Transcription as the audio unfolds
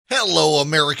Hello,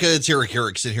 America. It's Eric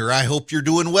Erickson here. I hope you're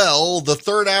doing well. The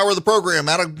third hour of the program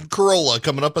out of Corolla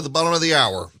coming up at the bottom of the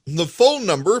hour. The phone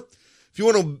number, if you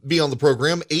want to be on the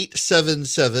program,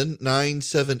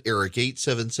 877-97-ERIC,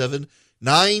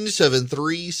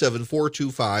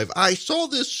 877-973-7425. I saw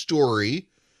this story.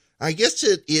 I guess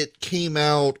it came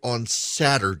out on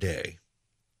Saturday.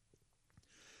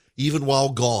 Even while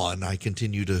gone, I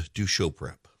continue to do show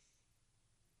prep.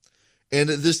 And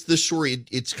this story,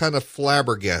 it's kind of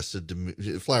flabbergasted.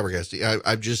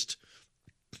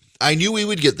 I knew we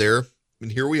would get there,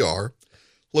 and here we are.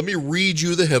 Let me read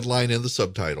you the headline and the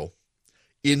subtitle.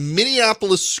 In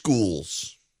Minneapolis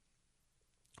schools,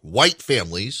 white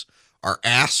families are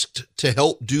asked to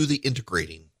help do the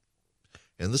integrating.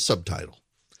 And the subtitle.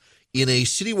 In a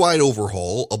citywide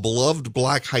overhaul, a beloved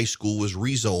black high school was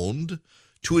rezoned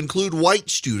to include white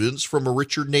students from a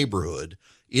richer neighborhood.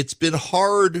 It's been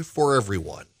hard for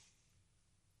everyone.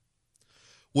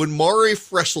 When Mari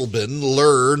Fresselman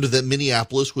learned that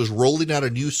Minneapolis was rolling out a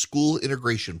new school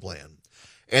integration plan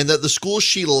and that the school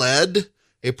she led,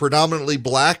 a predominantly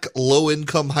black,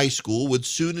 low-income high school, would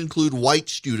soon include white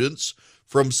students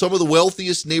from some of the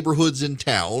wealthiest neighborhoods in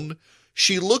town,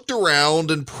 she looked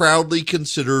around and proudly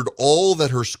considered all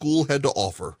that her school had to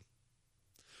offer.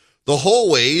 The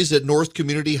hallways at North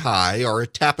Community High are a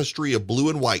tapestry of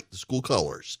blue and white, the school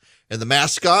colors, and the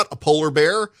mascot, a polar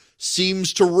bear,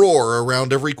 seems to roar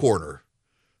around every corner.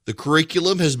 The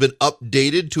curriculum has been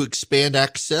updated to expand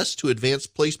access to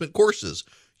advanced placement courses,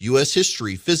 U.S.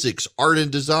 history, physics, art,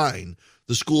 and design.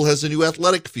 The school has a new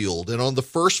athletic field, and on the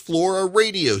first floor, a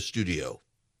radio studio.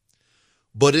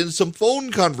 But in some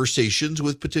phone conversations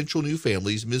with potential new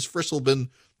families, Ms. Frisselman,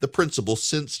 the principal,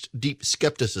 sensed deep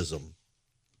skepticism.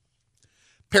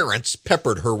 Parents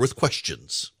peppered her with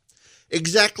questions.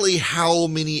 Exactly how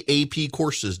many AP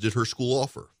courses did her school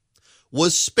offer?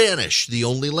 Was Spanish the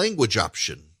only language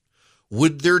option?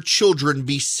 Would their children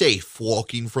be safe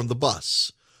walking from the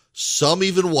bus? Some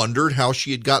even wondered how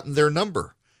she had gotten their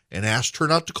number and asked her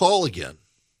not to call again.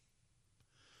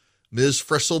 Ms.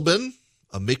 Fresselman,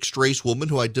 a mixed-race woman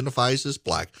who identifies as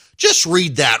black. Just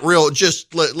read that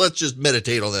let's just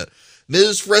meditate on that.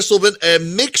 Ms. Fresselman, a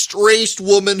mixed-race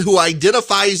woman who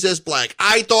identifies as black.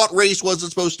 I thought race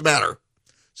wasn't supposed to matter,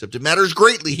 except it matters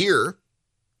greatly here.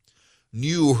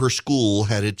 Knew her school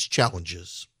had its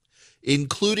challenges,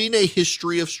 including a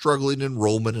history of struggling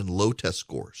enrollment and low test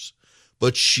scores.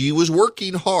 But she was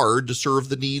working hard to serve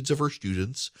the needs of her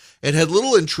students and had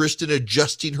little interest in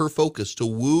adjusting her focus to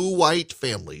woo white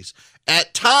families.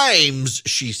 At times,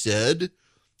 she said,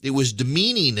 it was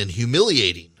demeaning and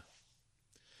humiliating.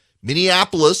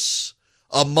 Minneapolis,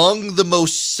 among the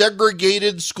most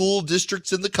segregated school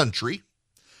districts in the country,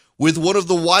 with one of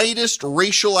the widest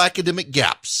racial academic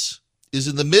gaps, is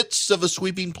in the midst of a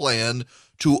sweeping plan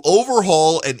to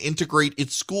overhaul and integrate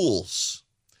its schools.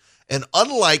 And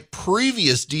unlike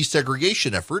previous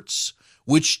desegregation efforts,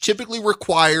 which typically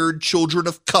required children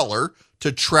of color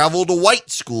to travel to white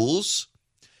schools,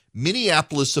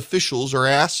 Minneapolis officials are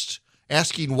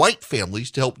asking white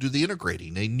families to help do the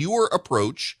integrating, a newer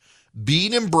approach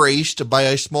being embraced by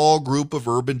a small group of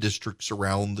urban districts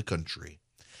around the country.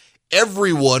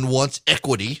 Everyone wants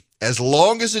equity as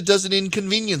long as it doesn't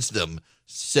inconvenience them,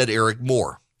 said Eric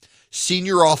Moore,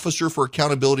 senior officer for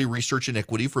accountability research and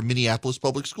equity for Minneapolis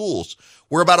Public Schools,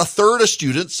 where about a third of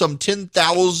students, some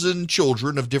 10,000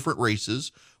 children of different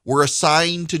races, were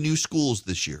assigned to new schools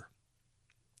this year.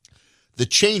 The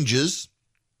changes,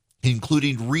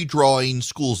 including redrawing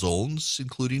school zones,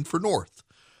 including for North.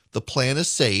 The plan is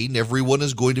saying everyone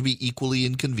is going to be equally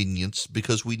inconvenienced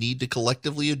because we need to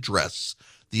collectively address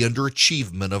the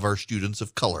underachievement of our students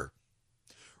of color.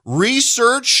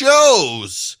 Research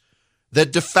shows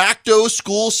that de facto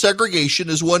school segregation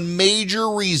is one major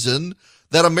reason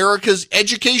that America's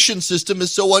education system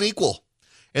is so unequal,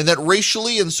 and that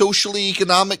racially and socially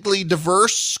economically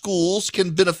diverse schools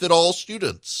can benefit all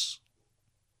students.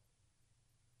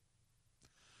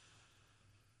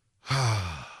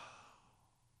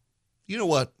 You know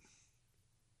what?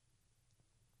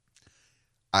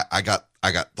 I got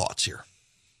thoughts here.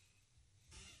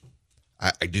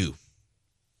 I do.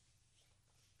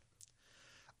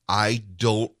 I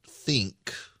don't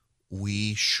think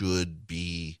we should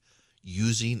be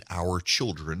using our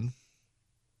children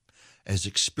as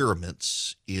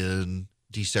experiments in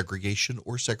desegregation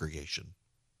or segregation.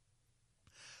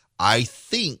 I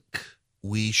think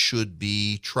we should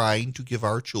be trying to give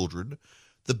our children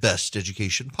the best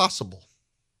education possible.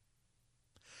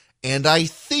 And I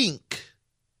think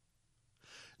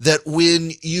that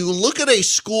when you look at a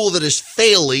school that is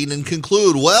failing and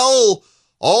conclude, well,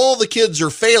 all the kids are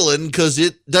failing because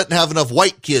it doesn't have enough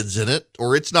white kids in it,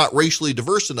 or it's not racially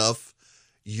diverse enough,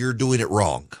 you're doing it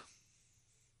wrong.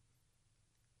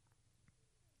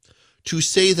 To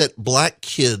say that black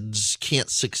kids can't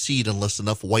succeed unless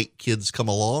enough white kids come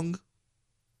along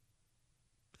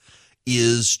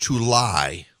is to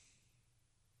lie.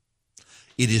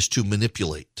 It is to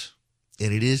manipulate,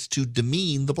 and it is to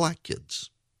demean the black kids.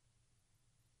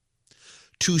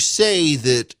 To say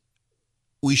that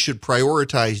we should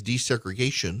prioritize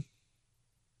desegregation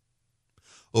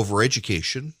over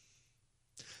education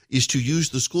is to use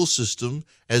the school system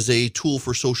as a tool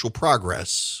for social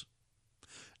progress,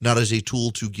 not as a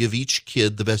tool to give each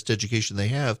kid the best education they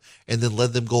have and then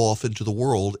let them go off into the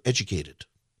world educated.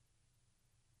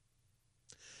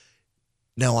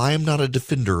 Now, I am not a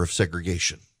defender of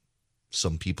segregation.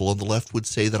 Some people on the left would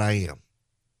say that I am.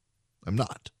 I'm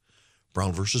not.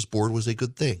 Brown versus Board was a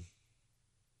good thing.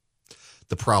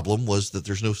 The problem was that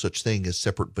there's no such thing as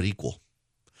separate but equal.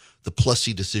 The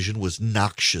Plessy decision was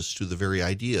noxious to the very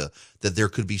idea that there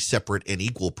could be separate and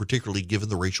equal, particularly given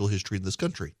the racial history in this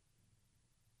country.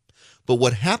 But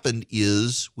what happened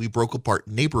is we broke apart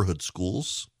neighborhood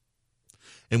schools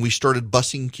and we started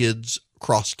busing kids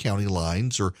across county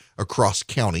lines or across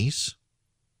counties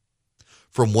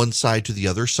from one side to the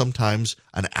other, sometimes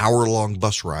an hour-long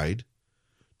bus ride,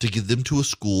 to get them to a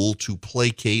school to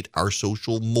placate our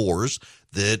social mores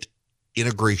that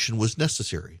integration was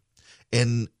necessary.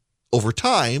 And over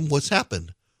time, what's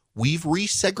happened? We've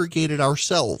resegregated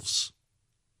ourselves.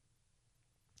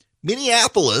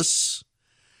 Minneapolis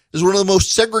is one of the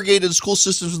most segregated school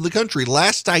systems in the country.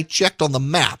 Last I checked on the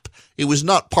map, it was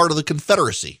not part of the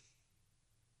Confederacy.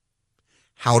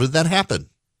 How did that happen?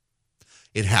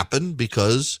 It happened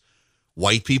because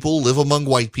white people live among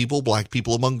white people, black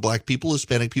people among black people,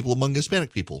 Hispanic people among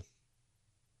Hispanic people.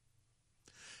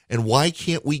 And why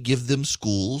can't we give them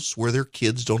schools where their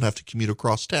kids don't have to commute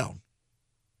across town?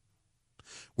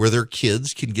 Where their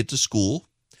kids can get to school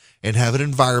and have an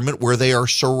environment where they are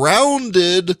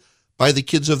surrounded by the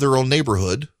kids of their own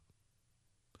neighborhood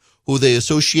who they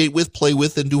associate with, play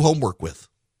with, and do homework with.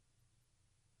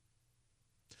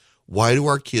 Why do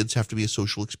our kids have to be a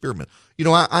social experiment? You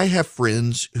know, I have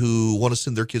friends who want to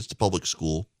send their kids to public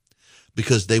school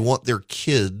because they want their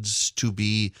kids to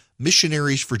be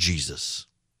missionaries for Jesus.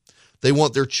 They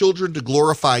want their children to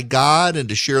glorify God and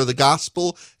to share the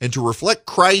gospel and to reflect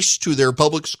Christ to their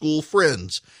public school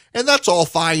friends. And that's all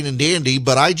fine and dandy,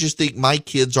 but I just think my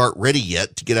kids aren't ready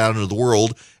yet to get out into the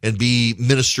world and be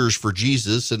ministers for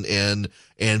Jesus and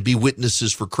be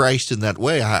witnesses for Christ in that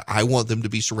way. I want them to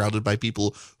be surrounded by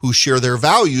people who share their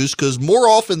values, because more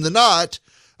often than not,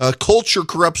 culture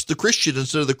corrupts the Christian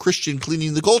instead of the Christian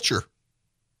cleaning the culture.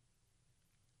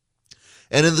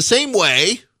 And in the same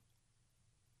way,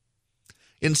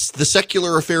 in the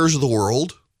secular affairs of the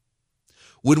world,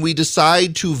 when we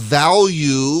decide to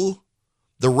value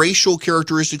the racial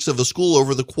characteristics of a school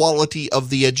over the quality of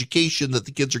the education that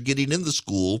the kids are getting in the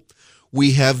school,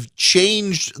 we have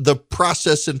changed the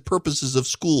process and purposes of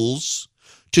schools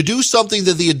to do something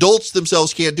that the adults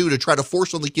themselves can't do, to try to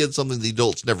force on the kids something the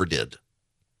adults never did.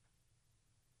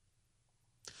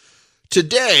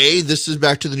 Today, this is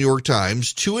back to the New York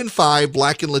Times, 2 in 5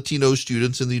 Black and Latino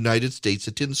students in the United States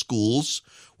attend schools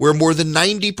where more than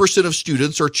 90% of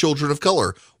students are children of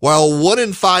color, while 1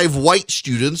 in 5 white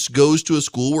students goes to a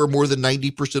school where more than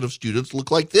 90% of students look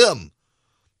like them,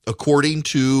 according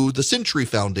to the Century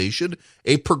Foundation,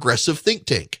 a progressive think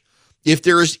tank. If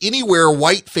there is anywhere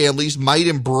white families might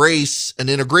embrace an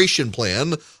integration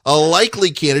plan, a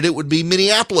likely candidate would be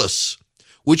Minneapolis,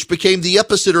 which became the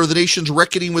epicenter of the nation's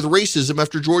reckoning with racism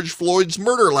after George Floyd's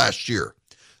murder last year.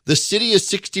 The city is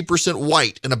 60%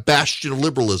 white and a bastion of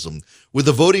liberalism, with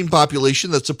a voting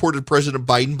population that supported President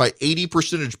Biden by 80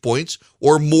 percentage points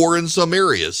or more in some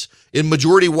areas. In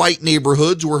majority white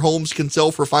neighborhoods where homes can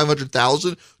sell for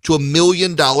 $500,000 to $1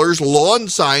 million, lawn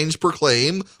signs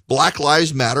proclaim Black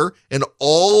Lives Matter and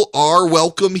all are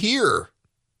welcome here.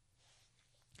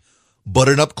 But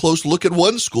an up-close look at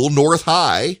one school, North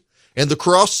High, and the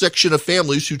cross-section of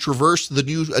families who traverse the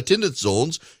new attendance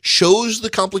zones shows the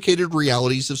complicated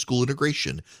realities of school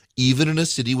integration, even in a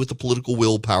city with the political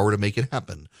willpower to make it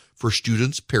happen. For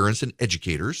students, parents, and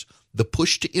educators, the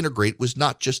push to integrate was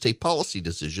not just a policy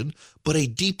decision, but a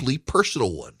deeply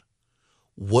personal one.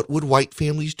 What would white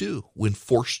families do when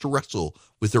forced to wrestle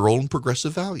with their own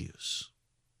progressive values?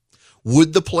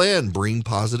 Would the plan bring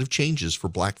positive changes for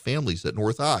black families at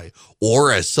North High? Or,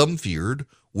 as some feared,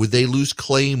 would they lose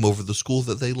claim over the school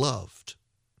that they loved?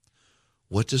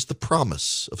 What does the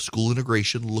promise of school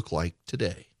integration look like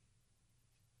today?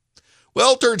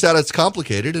 Well, it turns out it's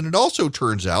complicated, and it also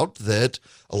turns out that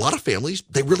a lot of families,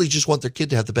 they really just want their kid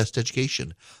to have the best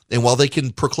education. And while they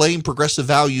can proclaim progressive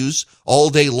values all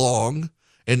day long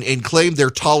and claim their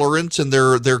tolerance and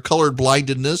their colored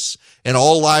blindedness and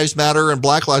all lives matter and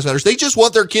Black Lives Matter, they just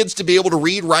want their kids to be able to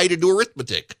read, write, and do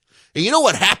arithmetic. And you know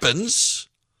what happens?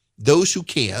 Those who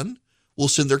can will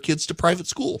send their kids to private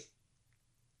school.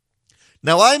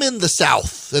 Now, I'm in the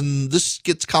South, and this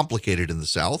gets complicated in the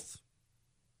South,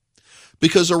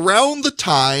 because around the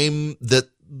time that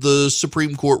the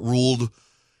Supreme Court ruled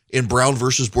in Brown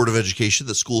versus Board of Education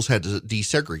that schools had to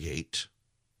desegregate,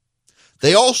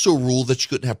 they also ruled that you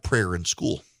couldn't have prayer in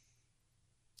school.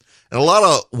 And a lot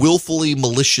of willfully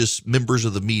malicious members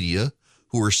of the media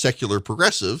who are secular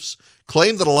progressives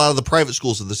claim that a lot of the private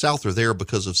schools in the South are there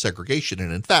because of segregation.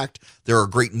 And in fact, there are a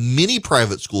great many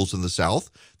private schools in the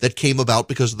South that came about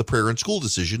because of the prayer in school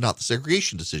decision, not the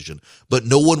segregation decision. But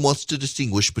no one wants to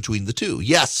distinguish between the two.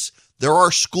 Yes, there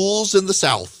are schools in the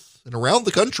South and around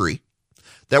the country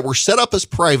that were set up as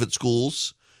private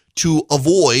schools to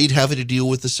avoid having to deal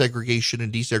with the segregation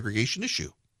and desegregation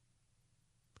issue.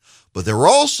 But there were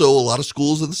also a lot of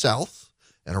schools in the South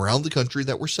and around the country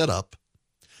that were set up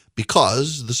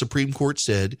because the Supreme Court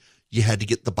said you had to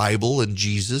get the Bible and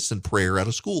Jesus and prayer out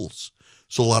of schools.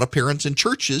 So a lot of parents and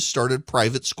churches started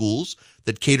private schools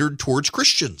that catered towards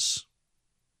Christians.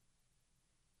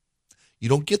 You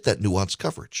don't get that nuanced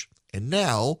coverage. And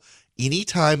now,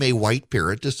 anytime a white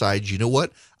parent decides, you know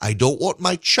what, I don't want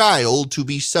my child to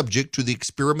be subject to the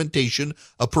experimentation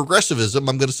of progressivism,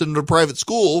 I'm going to send them to a private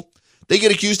school, they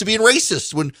get accused of being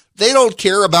racist when they don't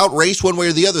care about race one way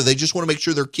or the other. They just want to make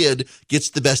sure their kid gets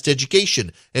the best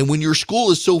education. And when your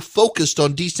school is so focused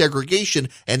on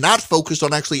desegregation and not focused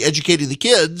on actually educating the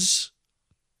kids,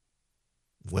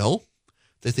 well,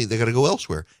 they think they got to go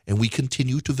elsewhere. And we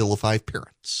continue to vilify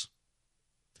parents.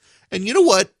 And you know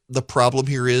what the problem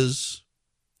here is?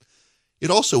 It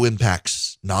also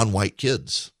impacts non-white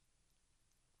kids.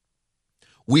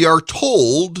 We are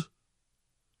told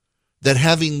that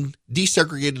having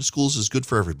desegregated schools is good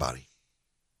for everybody.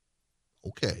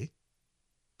 Okay.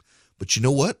 But you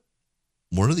know what?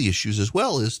 One of the issues as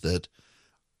well is that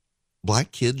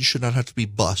Black kids should not have to be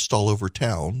bused all over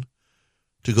town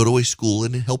to go to a school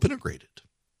and help integrate it.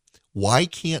 Why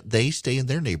can't they stay in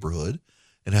their neighborhood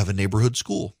and have a neighborhood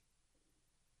school?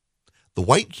 The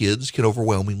white kids can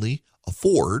overwhelmingly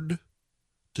afford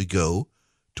to go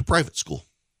to private school.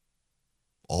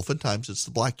 Oftentimes it's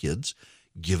the Black kids,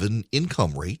 given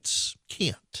income rates,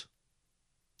 can't.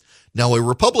 Now, a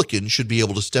Republican should be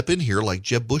able to step in here like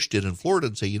Jeb Bush did in Florida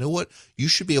and say, you know what? You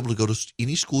should be able to go to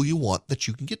any school you want that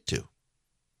you can get to.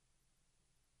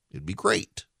 It'd be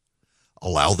great.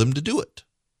 Allow them to do it.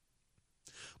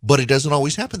 But it doesn't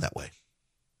always happen that way.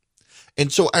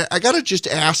 And so I got to just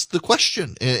ask the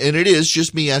question, and it is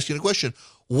just me asking a question.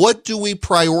 What do we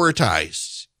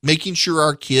prioritize? Making sure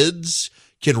our kids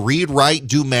can read, write,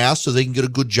 do math so they can get a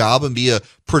good job and be a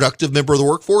productive member of the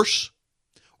workforce?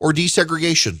 Or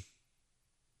desegregation?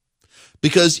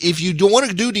 Because if you don't want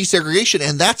to do desegregation,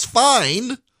 and that's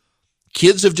fine,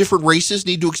 kids of different races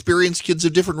need to experience kids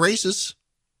of different races.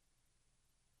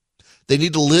 They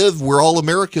need to live, we're all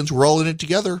Americans, we're all in it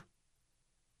together.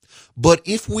 But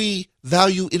if we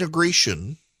value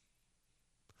integration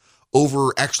over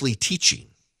actually teaching,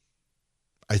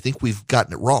 I think we've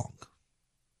gotten it wrong.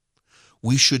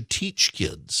 We should teach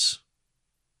kids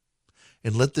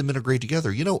and let them integrate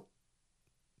together. You know,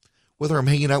 whether I'm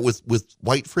hanging out with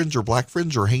white friends or Black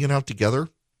friends or hanging out together,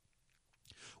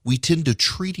 we tend to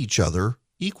treat each other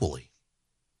equally.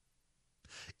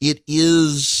 It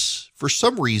is, for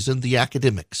some reason, the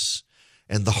academics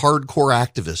and the hardcore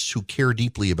activists who care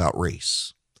deeply about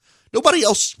race. Nobody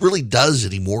else really does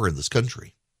anymore in this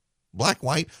country. Black,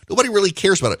 white, nobody really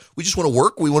cares about it. We just want to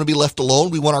work. We want to be left alone.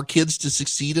 We want our kids to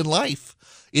succeed in life.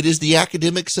 It is the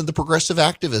academics and the progressive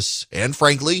activists, and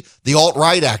frankly, the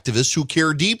alt-right activists who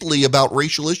care deeply about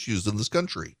racial issues in this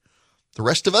country. The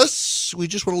rest of us, we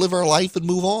just want to live our life and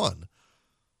move on.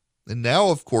 And now,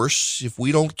 of course, if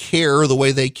we don't care the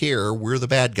way they care, we're the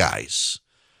bad guys.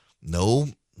 No,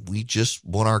 we just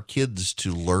want our kids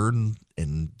to learn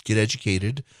and get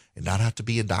educated and not have to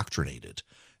be indoctrinated.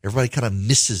 Everybody kind of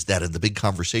misses that in the big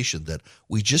conversation, that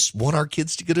we just want our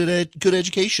kids to get a good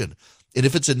education. And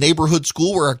if it's a neighborhood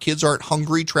school where our kids aren't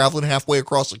hungry traveling halfway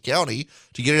across the county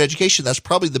to get an education, that's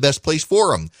probably the best place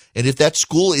for them. And if that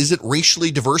school isn't racially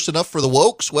diverse enough for the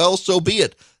wokes, well, so be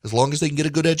it, as long as they can get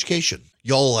a good education.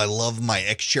 Y'all, I love my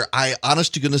X-Chair.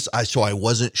 Honest to goodness, I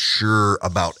wasn't sure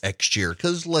about X-Chair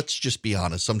because let's just be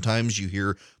honest. Sometimes you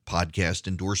hear podcast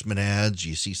endorsement ads,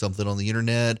 you see something on the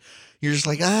internet, you're just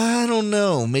like, I don't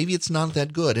know, maybe it's not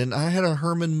that good. And I had a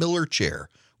Herman Miller chair.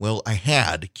 Well, I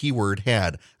had, keyword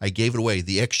had, I gave it away.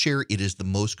 The X-Chair, it is the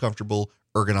most comfortable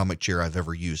ergonomic chair I've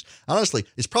ever used. Honestly,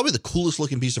 it's probably the coolest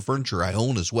looking piece of furniture I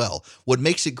own as well. What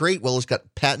makes it great? Well, it's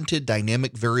got patented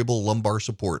dynamic variable lumbar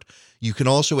support. You can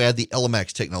also add the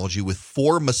LMX technology with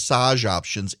 4 massage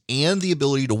options and the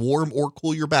ability to warm or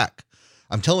cool your back.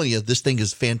 I'm telling you, this thing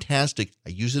is fantastic. I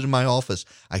use it in my office.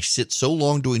 I sit so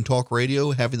long doing talk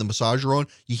radio, having the massager on,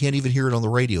 you can't even hear it on the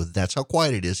radio. That's how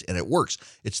quiet it is, and it works.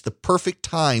 It's the perfect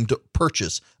time to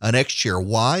purchase an X-Chair.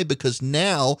 Why? Because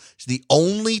now is the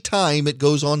only time it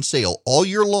goes on sale all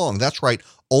year long. That's right.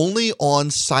 Only on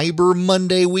Cyber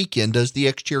Monday weekend does the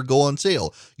X-Chair go on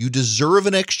sale. You deserve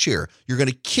an X-Chair. You're going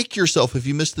to kick yourself if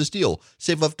you miss this deal.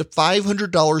 Save up to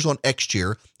 $500 on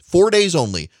X-Chair, 4 days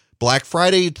only. Black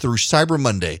Friday through Cyber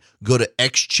Monday. Go to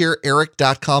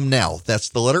xchaireric.com now. That's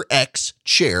the letter X,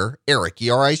 chair, Eric,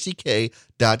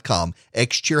 ERICK.com.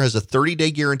 X-Chair has a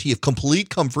 30-day guarantee of complete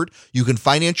comfort. You can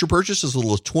finance your purchase as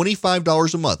little as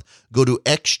 $25 a month. Go to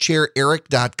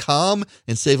xchaireric.com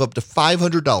and save up to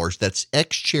 $500. That's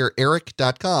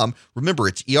xchaireric.com. Remember,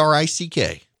 it's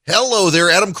ERICK. Hello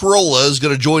there. Adam Corolla is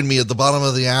going to join me at the bottom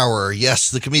of the hour. Yes,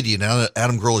 the comedian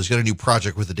Adam Corolla. He's got a new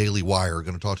project with the Daily Wire. We're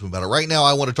going to talk to him about it. Right now,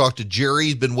 I want to talk to Jerry.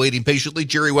 He's been waiting patiently.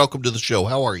 Jerry, welcome to the show.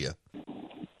 How are you?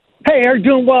 Hey, Eric,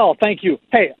 doing well. Thank you.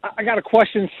 Hey, I got a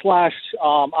question /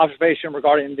 observation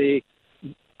regarding the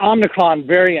Omicron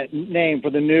variant name for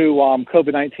the new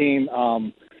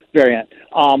COVID-19 variant.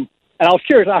 And I was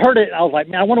curious. I heard it, and I was like,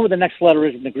 man, I wonder what the next letter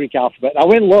is in the Greek alphabet. And I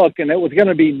went and looked, and it was going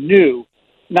to be new.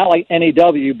 Not like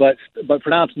NAW, but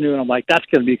pronounced new, and I'm like, that's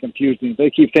going to be confusing. They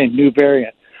keep saying new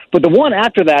variant. But the one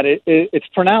after that, it's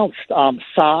pronounced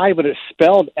Psy, but it's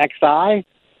spelled XI.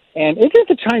 And isn't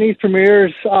the Chinese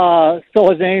premier's still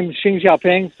his name, Xi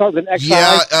Jinping, starts with XI?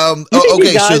 Yeah,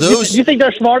 okay, guys, so those... Do you think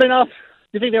they're smart enough? Do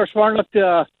you think they were smart enough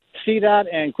to see that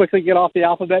and quickly get off the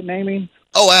alphabet naming?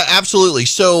 Oh, absolutely.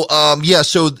 So,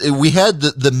 so we had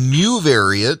the Mu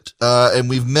variant, and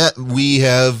we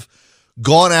have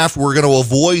gone after, we're going to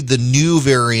avoid the new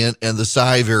variant and the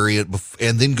Psi variant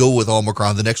and then go with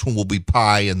Omicron. The next one will be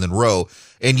Pi and then Rho.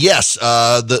 And yes,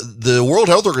 the World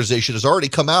Health Organization has already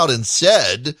come out and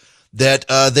said that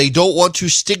they don't want to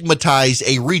stigmatize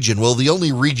a region. Well, the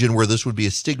only region where this would be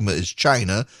a stigma is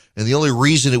China. And the only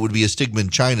reason it would be a stigma in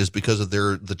China is because of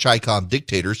the Chi-Com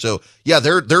dictator. So yeah,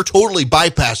 they're totally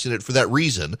bypassing it for that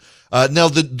reason. Now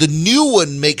the new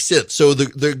one makes sense. So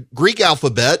the Greek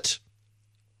alphabet,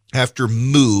 after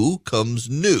Mu comes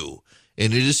Nu,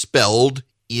 and it is spelled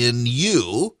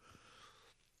N-U,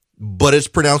 but it's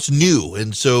pronounced new.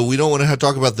 And so we don't want to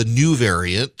talk about the new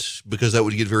variant because that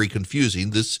would get very confusing.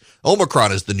 This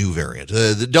Omicron is the new variant.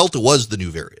 The Delta was the new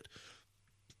variant.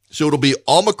 So it'll be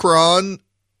Omicron,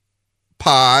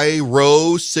 Pi,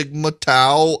 Rho, Sigma,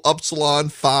 Tau, Upsilon,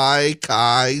 Phi,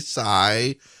 Chi,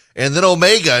 Psi, and then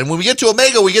Omega. And when we get to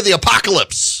Omega, we get the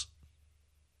apocalypse.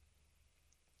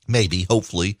 Maybe,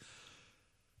 hopefully.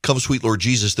 Come, sweet Lord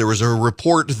Jesus. There was a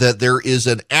report that there is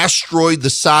an asteroid the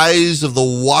size of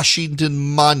the Washington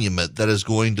Monument that is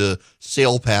going to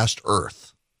sail past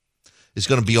Earth. It's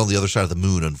going to be on the other side of the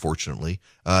moon, unfortunately.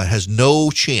 Has no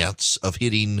chance of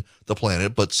hitting the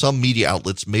planet, but some media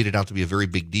outlets made it out to be a very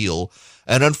big deal.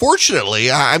 And unfortunately,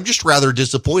 I'm just rather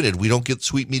disappointed we don't get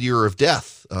sweet meteor of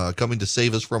death coming to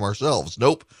save us from ourselves.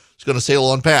 Nope. It's going to sail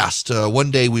on past.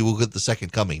 One day we will get the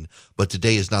second coming, but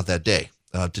today is not that day.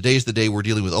 Today is the day we're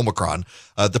dealing with Omicron.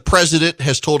 The president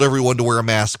has told everyone to wear a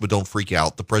mask, but don't freak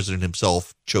out. The president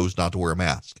himself chose not to wear a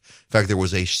mask. In fact, there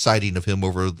was a sighting of him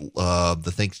over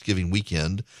the Thanksgiving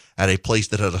weekend at a place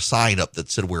that had a sign up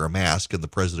that said wear a mask, and the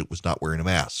president was not wearing a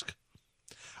mask.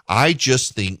 I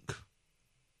just think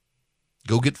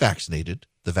go get vaccinated.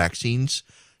 The vaccines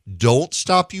don't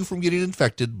stop you from getting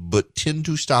infected, but tend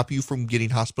to stop you from getting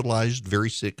hospitalized, very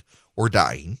sick, or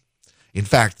dying. In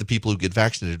fact, the people who get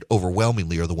vaccinated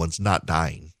overwhelmingly are the ones not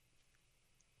dying.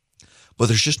 But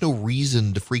there's just no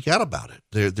reason to freak out about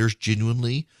it. There's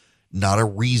genuinely not a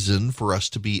reason for us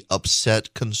to be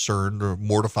upset, concerned, or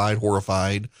mortified,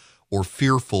 horrified, or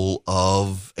fearful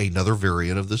of another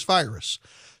variant of this virus.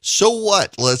 So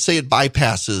what? Let's say it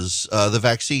bypasses the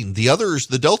vaccine. The others,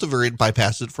 the Delta variant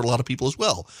bypasses it for a lot of people as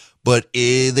well. But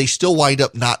they still wind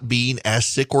up not being as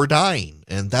sick or dying.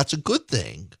 And that's a good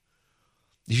thing.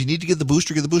 If you need to get the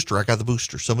booster, get the booster. I got the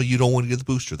booster. Some of you don't want to get the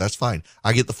booster. That's fine.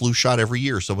 I get the flu shot every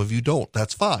year. Some of you don't.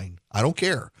 That's fine. I don't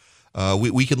care.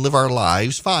 We can live our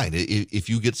lives fine. If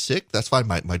you get sick, that's fine.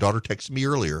 My daughter texted me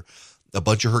earlier. A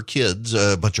bunch of her kids,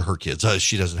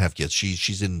 she doesn't have kids.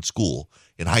 She's in school,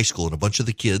 in high school, and a bunch of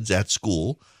the kids at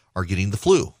school are getting the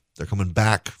flu. They're coming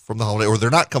back from the holiday, or they're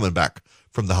not coming back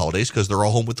from the holidays because they're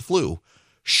all home with the flu.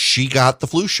 She got the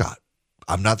flu shot.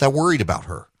 I'm not that worried about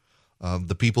her.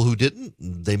 The people who didn't,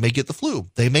 they may get the flu.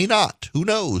 They may not. Who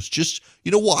knows? Just,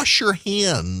 wash your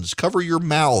hands, cover your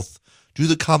mouth, do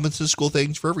the common sensical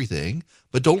things for everything,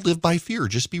 but don't live by fear.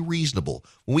 Just be reasonable.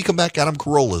 When we come back, Adam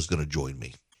Corolla is going to join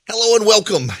me. Hello and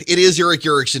welcome. It is Eric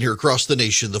Erickson here across the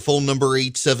nation. The phone number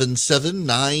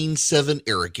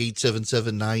 877-97-ERIC,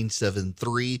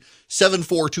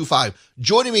 877-973-7425.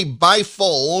 Joining me by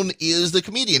phone is the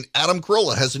comedian Adam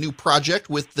Corolla. Has a new project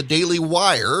with the Daily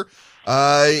Wire.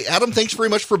 Adam, thanks very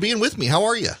much for being with me. How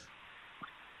are you?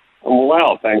 I'm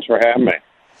well. Thanks for having me.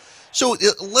 So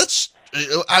let's,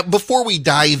 before we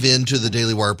dive into the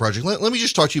Daily Wire project, let me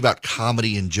just talk to you about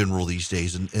comedy in general these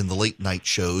days and the late night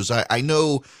shows. I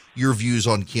know your views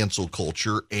on cancel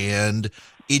culture, and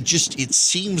it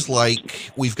seems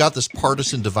like we've got this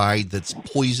partisan divide that's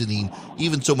poisoning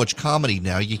even so much comedy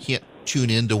now. You can't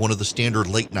tune into one of the standard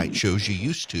late night shows you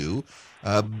used to.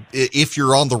 If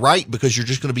you're on the right, because you're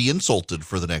just going to be insulted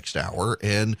for the next hour.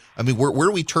 And I mean, where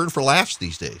do we turn for laughs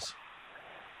these days?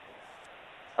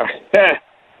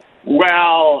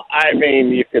 Well, I mean,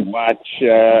 you could watch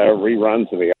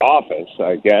reruns of The Office,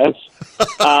 I guess.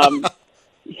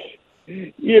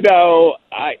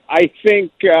 I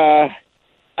think, I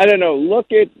don't know,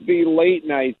 look at the late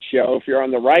night show. If you're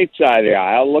on the right side of the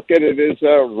aisle, look at it as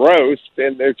a roast,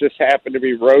 and they just happen to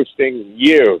be roasting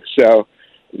you. So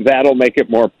that'll make it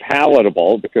more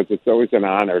palatable, because it's always an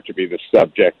honor to be the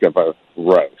subject of a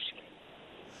roast.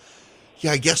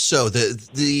 Yeah, I guess so.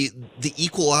 The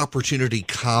equal opportunity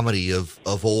comedy of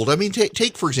old. I mean,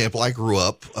 take for example, I grew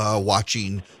up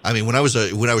watching. I mean, when I was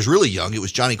really young, it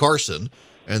was Johnny Carson,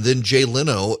 and then Jay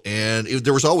Leno, and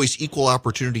there was always equal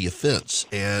opportunity offense,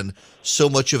 and so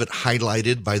much of it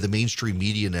highlighted by the mainstream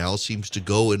media now seems to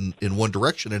go in one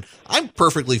direction. And I'm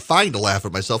perfectly fine to laugh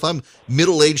at myself. I'm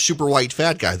middle-aged, super white,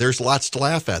 fat guy. There's lots to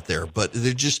laugh at there, but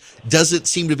there just doesn't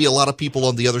seem to be a lot of people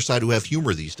on the other side who have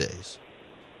humor these days.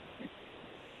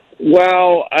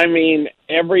 Well, I mean,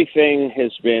 everything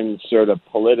has been sort of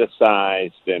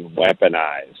politicized and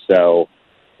weaponized. So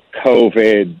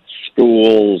COVID,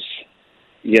 schools,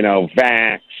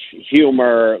 vax,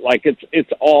 humor, like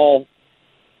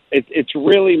it's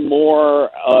really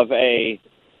more of a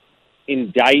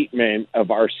indictment of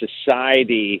our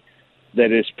society that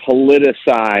has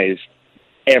politicized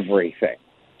everything,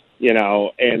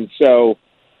 and so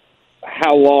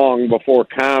how long before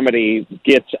comedy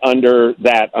gets under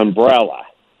that umbrella?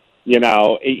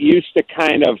 It used to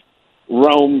kind of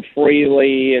roam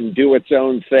freely and do its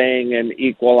own thing, and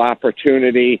equal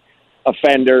opportunity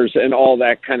offenders and all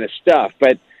that kind of stuff.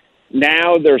 But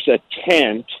now there's a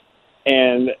tent,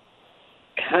 and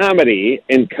comedy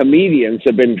and comedians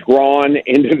have been drawn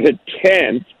into the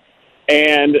tent,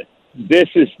 and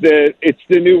it's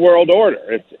the new world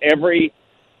order. It's every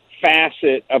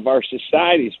facet of our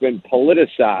society has been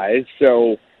politicized.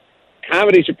 So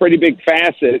comedy's a pretty big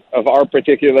facet of our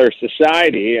particular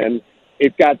society, and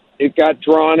it got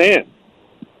drawn in.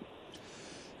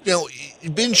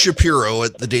 Ben Shapiro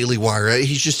at the Daily Wire,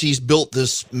 he's built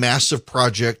this massive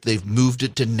project. They've moved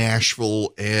it to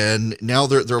Nashville, and now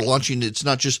they're launching. It's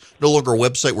not just no longer a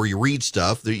website where you read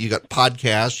stuff. You got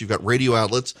podcasts, you've got radio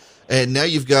outlets, and now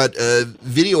you've got a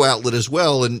video outlet as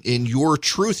well. And in your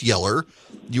Truth Yeller,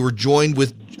 you were joined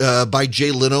by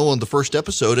Jay Leno on the first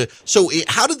episode. So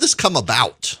how did this come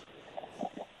about?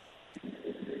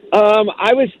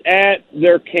 I was at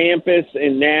their campus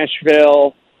in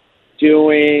Nashville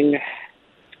doing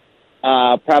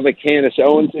probably Candace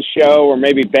Owens' show, or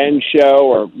maybe Ben's show,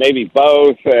 or maybe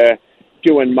both,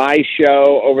 doing my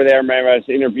show over there. Maybe I was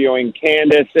interviewing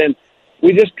Candace, and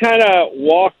we just kind of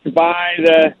walked by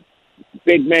the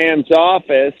big man's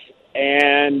office,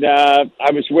 and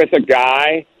I was with a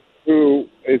guy who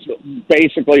is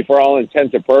basically, for all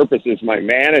intents and purposes, my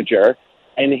manager,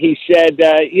 and he said,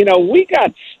 we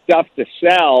got stuff to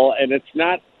sell, and it's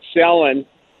not selling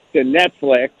to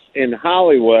Netflix in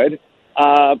Hollywood,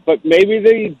 but maybe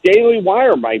the Daily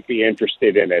Wire might be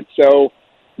interested in it. So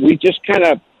we just kind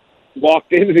of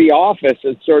walked into the office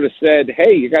and sort of said,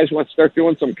 hey, you guys want to start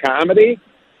doing some comedy?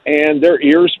 and their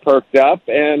ears perked up,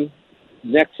 and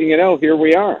next thing you know, here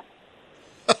we are.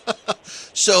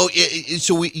 So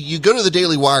you go to the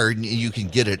Daily Wire and you can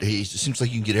get it. It seems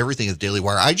like you can get everything at the Daily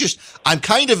Wire. I'm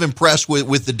kind of impressed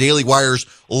with the Daily Wire's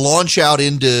launch out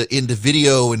into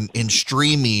video and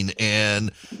streaming,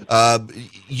 and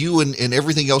you and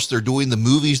everything else they're doing, the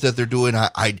movies that they're doing.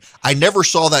 I never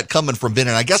saw that coming from Ben,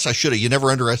 and I guess I should have. You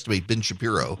never underestimate Ben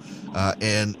Shapiro.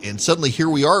 And suddenly here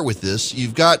we are with this.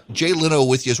 You've got Jay Leno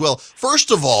with you as well. First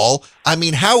of all, I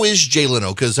mean, how is Jay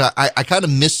Leno? Because I kind of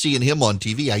miss seeing him on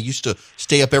TV. I used to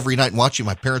stay up every night and watch him.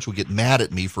 My parents would get mad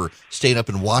at me for staying up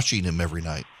and watching him every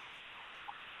night.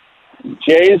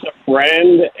 Jay's a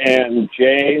friend, and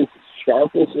Jay's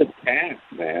sharp as a tack,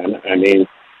 man. I mean,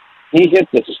 he hit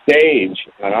the stage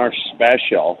on our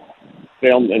special,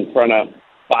 filmed in front of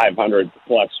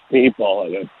 500-plus people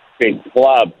at a big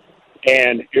club,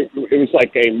 and it was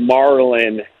like a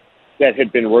marlin that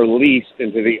had been released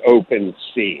into the open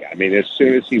sea. I mean, as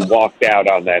soon as he walked out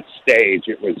on that stage,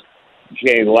 it was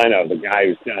Jay Leno, the guy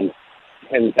who's done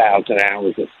 10,000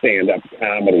 hours of stand-up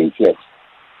comedy, just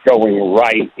going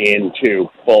right into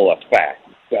full effect.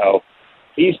 So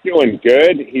he's doing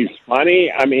good. He's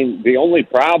funny. I mean, the only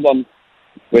problem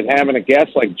with having a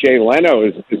guest like Jay Leno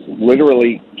is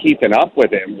literally keeping up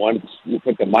with him once you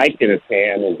put the mic in his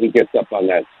hand and he gets up on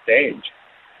that stage.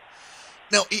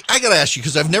 Now, I got to ask you,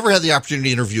 because I've never had the opportunity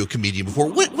to interview a comedian before,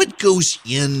 what goes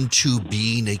into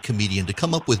being a comedian to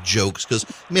come up with jokes? Because,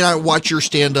 I mean, I watch your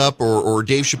stand-up or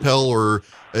Dave Chappelle or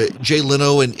Jay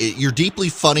Leno, and you're deeply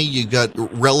funny. You got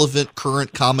relevant,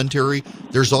 current commentary.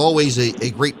 There's always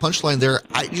a great punchline there.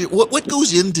 What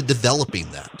goes into developing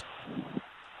that?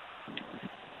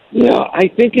 You know, I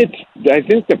think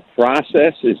the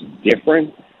process is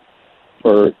different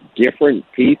for different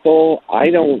people. I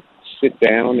don't sit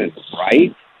down and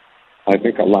write. I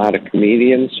think a lot of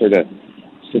comedians sort of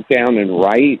sit down and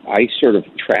write. I sort of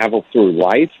travel through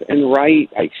life and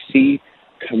write. I see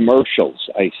commercials.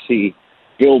 I see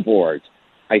billboards.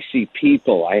 I see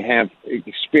people. I have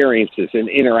experiences and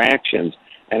interactions,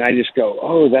 and I just go,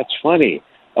 oh, that's funny.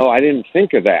 Oh, I didn't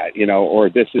think of that,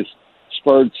 or this has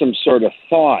spurred some sort of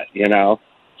thought,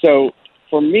 So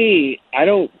for me, I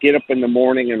don't get up in the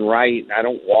morning and write. I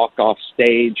don't walk off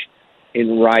stage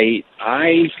and write.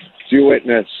 I do it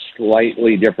in a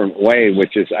slightly different way,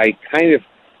 which is I kind of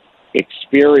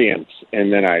experience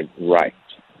and then I write.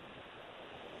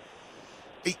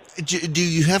 Do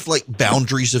you have like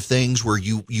boundaries of things where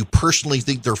you personally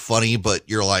think they're funny, but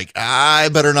you're like, I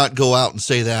better not go out and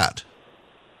say that?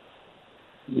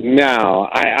 No,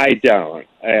 I don't.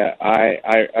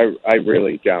 I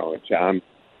really don't. I'm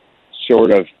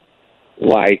sort of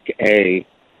like a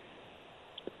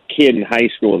kid in high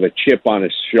school with a chip on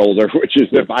his shoulder, which is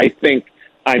if I think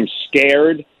I'm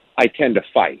scared, I tend to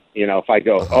fight. If I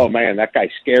go, oh man, that guy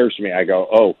scares me, I go,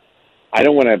 oh, I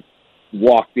don't want to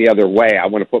walk the other way. I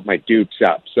want to put my dukes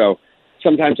up. So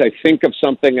sometimes I think of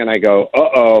something and I go,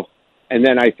 uh-oh, and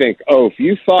then I think, oh, if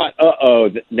you thought,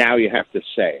 uh-oh, now you have to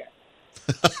say it.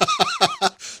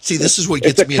 See, this is what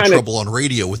gets me in trouble on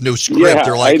radio with no script. Yeah,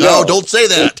 they're like, no, don't say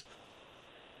that.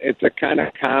 It's a kind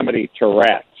of comedy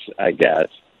Tourette's, I guess.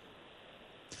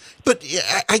 But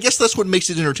I guess that's what makes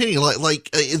it entertaining, like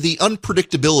the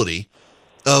unpredictability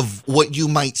of what you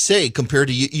might say compared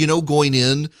to going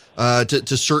in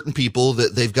to certain people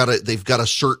that they've got a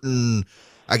certain,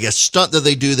 I guess, stunt that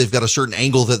they do. They've got a certain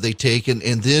angle that they take, and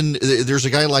then there's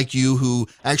a guy like you who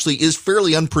actually is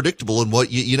fairly unpredictable in what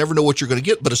you never know what you're going to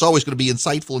get, but it's always going to be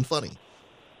insightful and funny.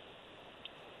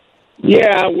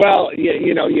 Yeah, well,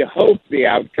 you hope the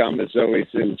outcome is always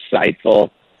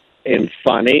insightful and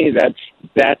funny.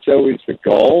 That's always the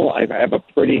goal. I have a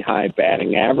pretty high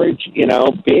batting average.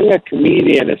 Being a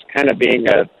comedian is kind of being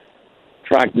a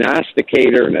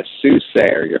prognosticator and a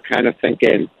soothsayer. You're kind of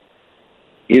thinking,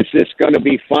 is this going to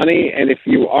be funny? And if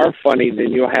you are funny,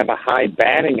 then you'll have a high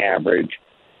batting average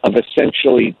of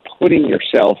essentially putting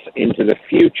yourself into the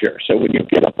future. So when you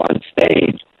get up on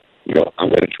stage, you go, I'm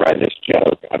going to try this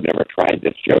joke. I've never tried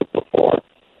this joke before.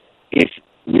 If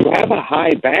you have a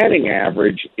high batting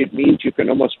average, it means you can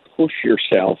almost push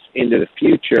yourself into the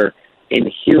future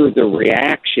and hear the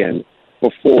reaction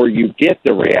before you get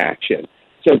the reaction.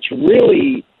 So it's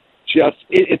really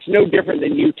it's no different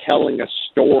than you telling a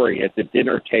story at the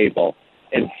dinner table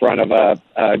in front of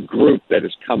a group that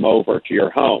has come over to your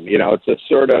home. It's a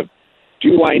sort of,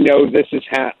 do I know this is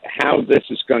how this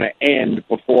is going to end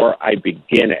before I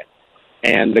begin it?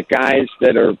 And the guys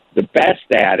that are the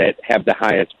best at it have the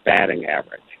highest batting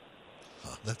average.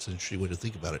 That's an interesting way to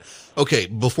think about it. Okay,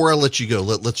 before I let you go,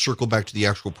 let's circle back to the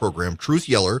actual program. Truth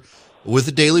Yeller, with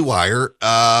the Daily Wire.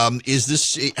 Is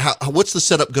this what's the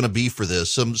setup going to be for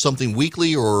this? Something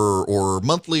weekly or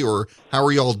monthly, or how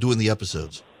are y'all doing the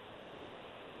episodes?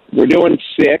 We're doing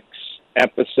 6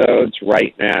 episodes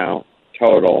right now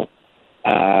total.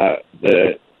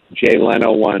 The Jay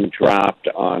Leno one dropped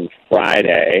on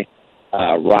Friday.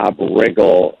 Rob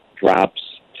Riggle drops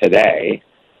today.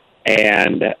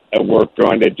 And we're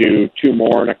going to do 2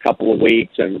 more in a couple of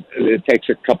weeks, and it takes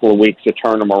a couple of weeks to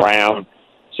turn them around.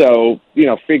 So,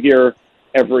 figure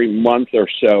every month or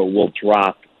so we'll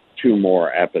drop 2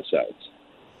 more episodes.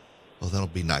 Well, that'll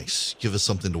be nice. Give us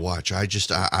something to watch.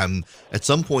 I'm at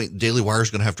some point, Daily Wire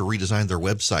is going to have to redesign their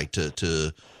website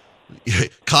to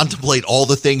contemplate all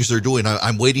the things they're doing.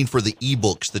 I'm waiting for the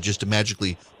ebooks that just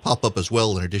magically pop up as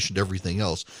well, in addition to everything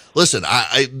else. Listen,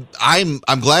 I'm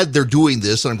glad they're doing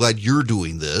this, and I'm glad you're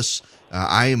doing this.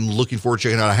 I am looking forward to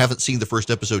checking it out. I haven't seen the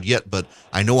first episode yet, but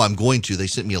I know I'm going to. They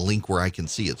sent me a link where I can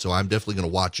see it, so I'm definitely going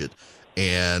to watch it.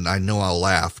 And I know I'll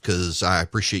laugh because I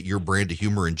appreciate your brand of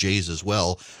humor and Jay's as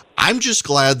well. I'm just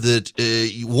glad that,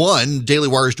 one, Daily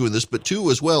Wire is doing this, but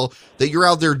 2, as well, that you're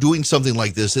out there doing something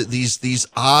like this, these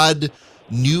odd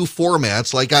new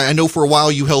formats. Like I know for a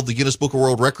while you held the Guinness Book of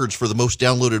World Records for the most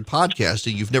downloaded podcast,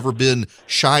 and you've never been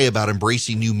shy about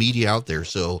embracing new media out there.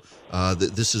 So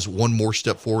this is one more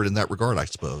step forward in that regard, I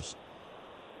suppose.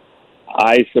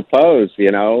 I suppose,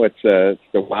 it's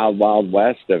the wild, wild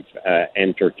west of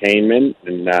entertainment,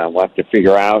 and we'll have to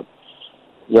figure out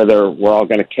whether we're all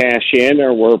going to cash in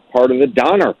or we're part of the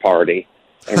Donner Party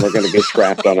and we're going to get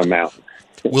trapped on a mountain.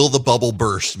 Will the bubble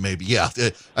burst? Maybe. Yeah.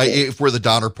 If we're the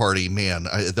Donner Party, man,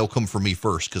 they'll come for me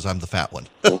first because I'm the fat one.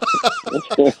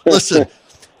 Listen,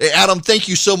 Adam, thank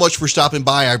you so much for stopping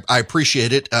by. I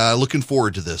appreciate it. Looking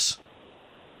forward to this.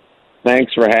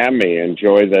 Thanks for having me.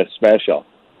 Enjoy the special.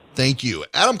 Thank you.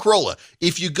 Adam Corolla.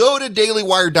 If you go to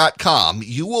dailywire.com,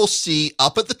 you will see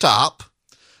up at the top,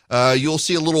 you'll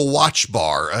see a little watch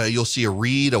bar. You'll see a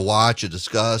read, a watch, a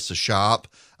discuss, a shop.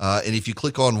 And if you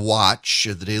click on watch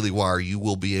at the Daily Wire, you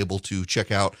will be able to check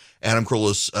out Adam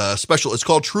Carolla's special. It's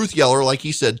called Truth Yeller. Like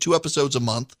he said, 2 episodes a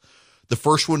month. The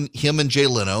first one, him and Jay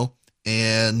Leno,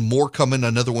 and more coming,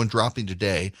 another one dropping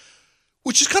today,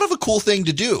 which is kind of a cool thing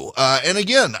to do. And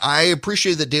again, I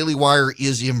appreciate that Daily Wire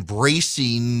is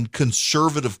embracing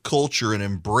conservative culture and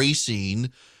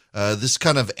embracing this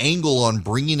kind of angle on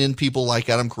bringing in people like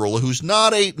Adam Carolla, who's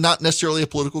not necessarily a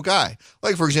political guy.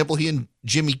 Like, for example, he and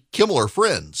Jimmy Kimmel are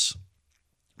friends,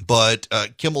 but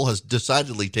Kimmel has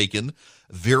decidedly taken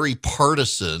very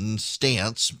partisan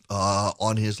stance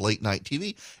on his late night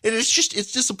TV. And it's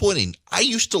disappointing. I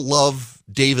used to love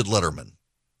David Letterman.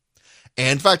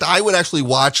 And in fact, I would actually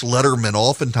watch Letterman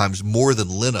oftentimes more than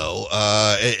Leno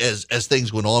as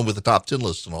things went on with the top 10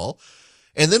 list and all.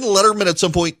 And then Letterman at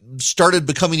some point started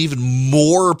becoming even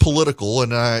more political,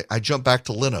 and I jumped back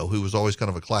to Leno, who was always kind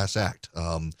of a class act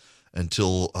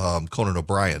until Conan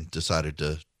O'Brien decided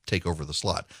to take over the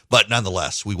slot. But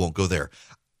nonetheless, we won't go there.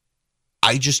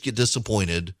 I just get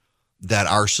disappointed that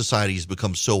our society has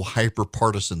become so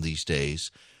hyper-partisan these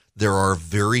days. There are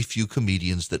very few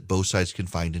comedians that both sides can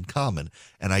find in common,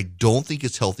 and I don't think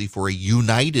it's healthy for a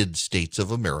United States of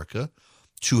America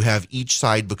to have each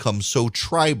side become so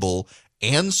tribal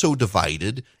and so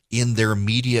divided in their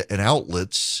media and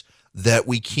outlets that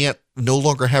we can't no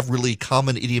longer have really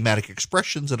common idiomatic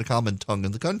expressions and a common tongue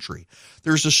in the country.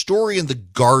 There's a story in The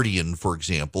Guardian, for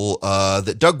example,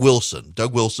 that Doug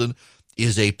Wilson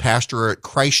is a pastor at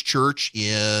Christ Church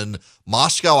in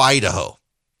Moscow, Idaho.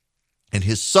 And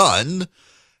his son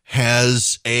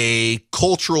has a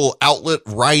cultural outlet,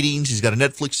 writings. He's got a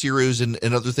Netflix series and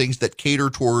other things that cater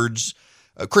towards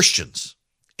Christians.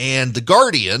 And The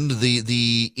Guardian,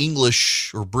 the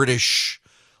English or British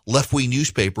left-wing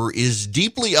newspaper, is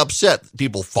deeply upset.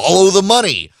 People follow the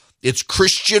money. It's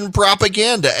Christian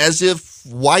propaganda, as if,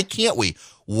 why can't we?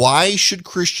 Why should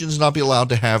Christians not be allowed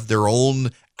to have their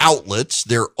own outlets,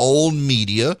 their own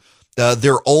media,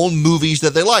 their own movies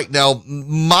that they like? Now,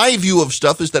 my view of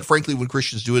stuff is that, frankly, when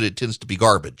Christians do it, it tends to be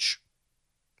garbage.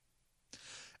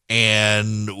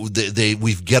 And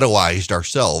we've ghettoized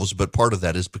ourselves, but part of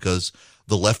that is because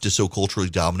the left is so culturally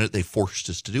dominant, they forced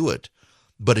us to do it.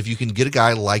 But if you can get a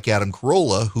guy like Adam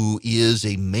Carolla, who is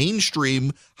a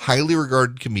mainstream, highly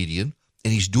regarded comedian,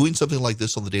 and he's doing something like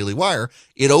this on the Daily Wire,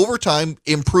 it over time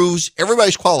improves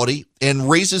everybody's quality and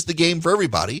raises the game for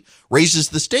everybody, raises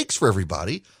the stakes for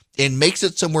everybody, and makes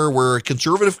it somewhere where a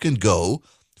conservative can go,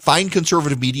 find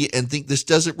conservative media, and think this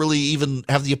doesn't really even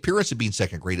have the appearance of being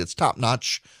second grade. It's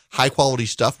top-notch, high-quality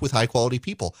stuff with high-quality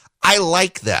people. I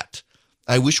like that.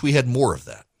 I wish we had more of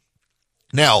that.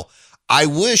 Now, I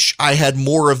wish I had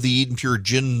more of the Eden Pure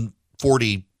Gin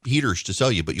 40 heaters to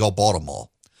sell you, but y'all bought them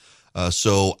all.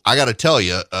 So I got to tell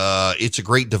you, it's a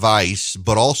great device,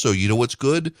 but also, you know what's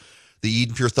good? The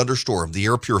Eden Pure Thunderstorm, the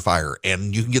air purifier,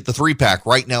 and you can get the 3-pack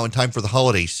right now in time for the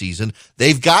holiday season.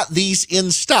 They've got these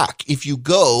in stock. If you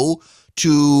go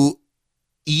to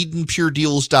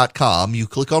EdenPureDeals.com, you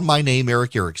click on my name,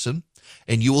 Eric Erickson,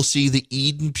 and you will see the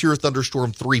Eden Pure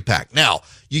Thunderstorm 3-pack. Now,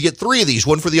 you get 3 of these,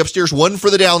 one for the upstairs, one for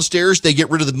the downstairs. They get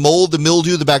rid of the mold, the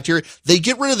mildew, the bacteria. They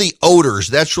get rid of the odors.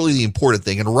 That's really the important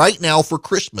thing. And right now for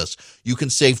Christmas, you can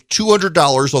save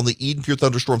 $200 on the Eden Pure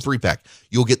Thunderstorm 3-pack.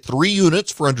 You'll get 3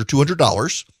 units for under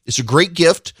 $200. It's a great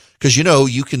gift because,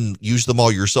 you can use them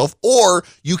all yourself, or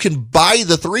you can buy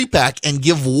the 3-pack and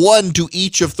give one to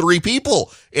each of 3 people.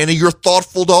 And you're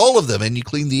thoughtful to all of them, and you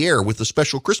clean the air with a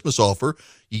special Christmas offer.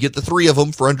 You get the 3 of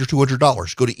them for under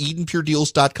 $200. Go to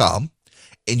EdenPureDeals.com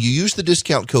and you use the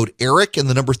discount code ERIC and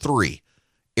the number 3,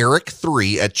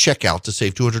 ERIC3 at checkout to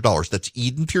save $200. That's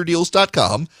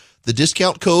EdenPureDeals.com. The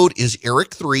discount code is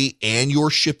ERIC3 and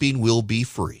your shipping will be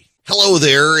free. Hello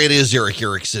there, it is Eric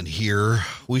Erickson here.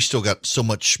 We still got so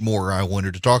much more I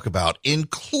wanted to talk about,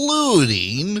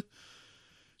 including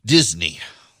Disney.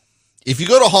 If you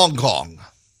go to Hong Kong,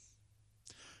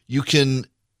 you can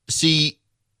see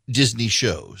Disney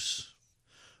shows,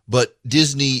 but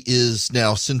Disney is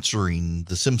now censoring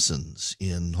The Simpsons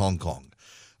in Hong Kong.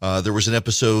 There was an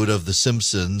episode of The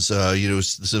Simpsons, The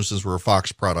Simpsons were a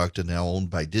Fox product and now owned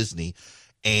by Disney,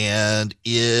 and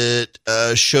it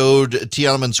showed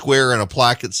Tiananmen Square and a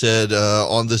plaque that said,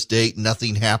 on this date,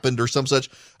 nothing happened or some such.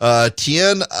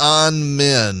 Tiananmen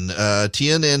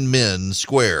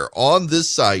Square, on this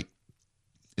site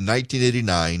in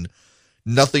 1989,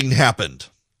 nothing happened.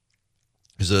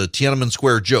 It's a Tiananmen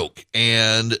Square joke,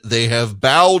 and they have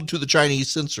bowed to the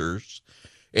Chinese censors,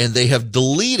 and they have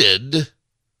deleted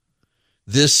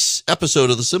this episode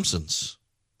of The Simpsons,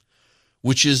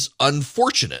 which is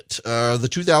unfortunate. The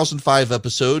 2005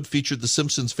 episode featured the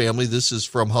Simpsons family. This is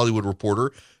from Hollywood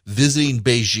Reporter, visiting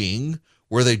Beijing,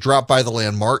 where they drop by the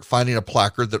landmark, finding a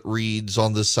placard that reads,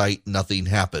 on this site, nothing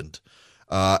happened.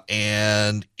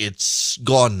 And it's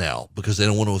gone now because they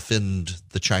don't want to offend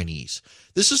the Chinese.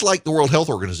 This is like the World Health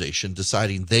Organization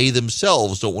deciding they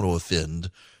themselves don't want to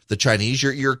offend the Chinese.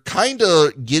 You're kind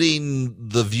of getting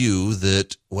the view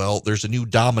that, well, there's a new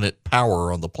dominant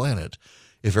power on the planet.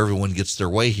 If everyone gets their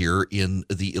way here in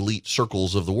the elite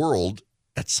circles of the world,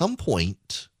 at some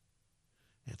point,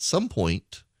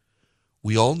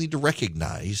 we all need to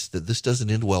recognize that this doesn't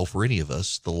end well for any of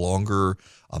us the longer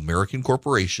American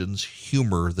corporations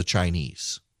humor the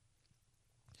Chinese.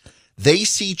 They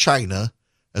see China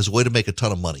as a way to make a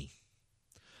ton of money,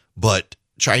 but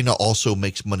China also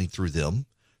makes money through them,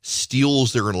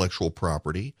 steals their intellectual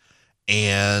property,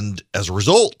 and as a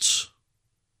result,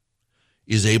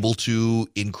 is able to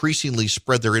increasingly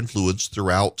spread their influence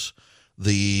throughout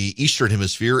the Eastern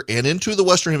Hemisphere and into the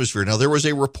Western Hemisphere. Now, there was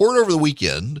a report over the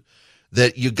weekend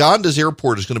that Uganda's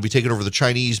airport is going to be taken over to the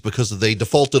Chinese because they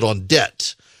defaulted on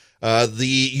debt.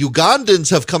 The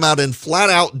Ugandans have come out and flat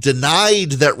out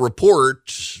denied that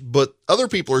report, but other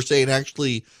people are saying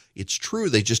actually it's true.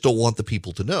 They just don't want the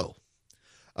people to know.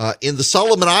 In the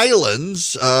Solomon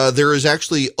Islands, there is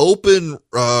actually open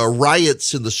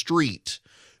riots in the street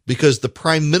because the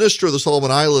prime minister of the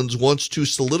Solomon Islands wants to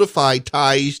solidify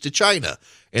ties to China.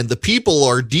 And the people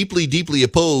are deeply, deeply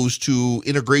opposed to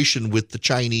integration with the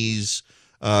Chinese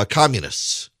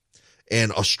communists.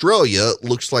 And Australia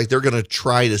looks like they're going to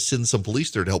try to send some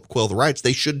police there to help quell the riots.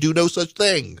 They should do no such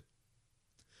thing.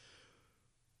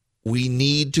 We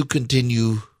need to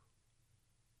continue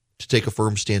to take a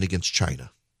firm stand against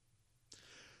China.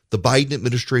 The Biden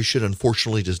administration,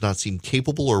 unfortunately, does not seem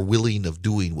capable or willing of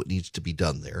doing what needs to be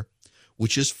done there,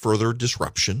 which is further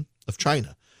disruption of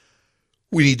China.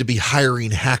 We need to be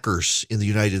hiring hackers in the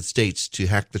United States to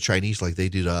hack the Chinese like they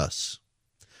did us.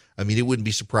 I mean, I would not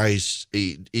be surprised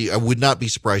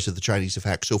if the Chinese have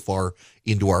hacked so far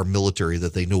into our military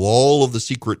that they know all of the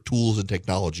secret tools and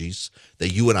technologies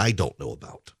that you and I don't know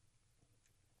about.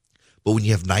 But when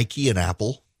you have Nike and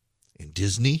Apple and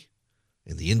Disney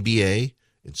and the NBA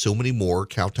and so many more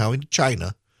kowtowing to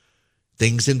China,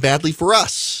 things end badly for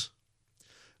us.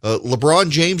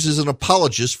 LeBron James is an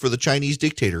apologist for the Chinese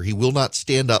dictator. He will not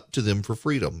stand up to them for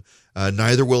freedom.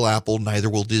 Neither will Apple,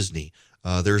 neither will Disney.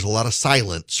 There's a lot of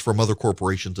silence from other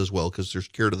corporations as well because they're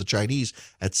scared of the Chinese.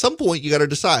 At some point, you got to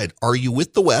decide, are you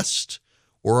with the West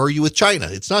Or are you with China?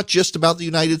 It's not just about the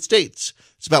United States.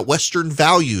 It's about Western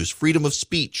values, freedom of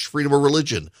speech, freedom of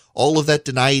religion, all of that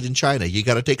denied in China. You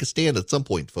got to take a stand at some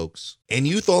point, folks. And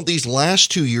you thought these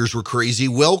last 2 years were crazy.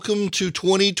 Welcome to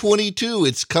 2022.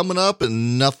 It's coming up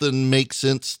and nothing makes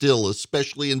sense still,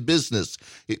 especially in business.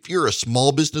 If you're a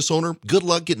small business owner, good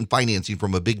luck getting financing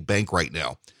from a big bank right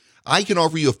now. I can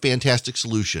offer you a fantastic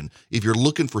solution if you're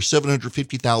looking for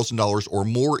 $750,000 or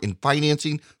more in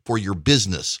financing for your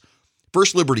business.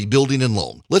 First Liberty Building and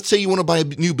Loan. Let's say you want to buy a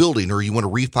new building or you want to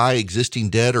refi existing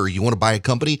debt or you want to buy a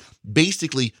company.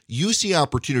 Basically, you see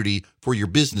opportunity for your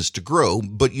business to grow,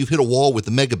 but you've hit a wall with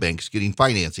the mega banks getting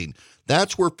financing.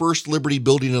 That's where First Liberty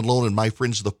Building and Loan and my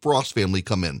friends, the Frost family,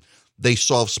 come in. They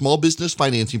solve small business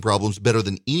financing problems better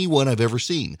than anyone I've ever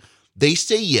seen. They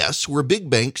say yes, where big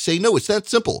banks say no. It's that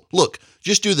simple. Look,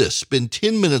 just do this. Spend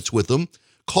 10 minutes with them.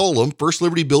 Call them, First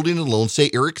Liberty Building and Loan. Say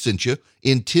Eric sent you.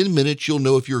 In 10 minutes, you'll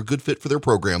know if you're a good fit for their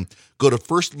program. Go to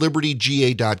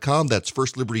firstlibertyga.com. That's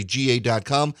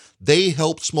firstlibertyga.com. They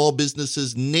help small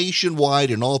businesses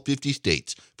nationwide in all 50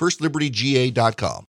 states. firstlibertyga.com.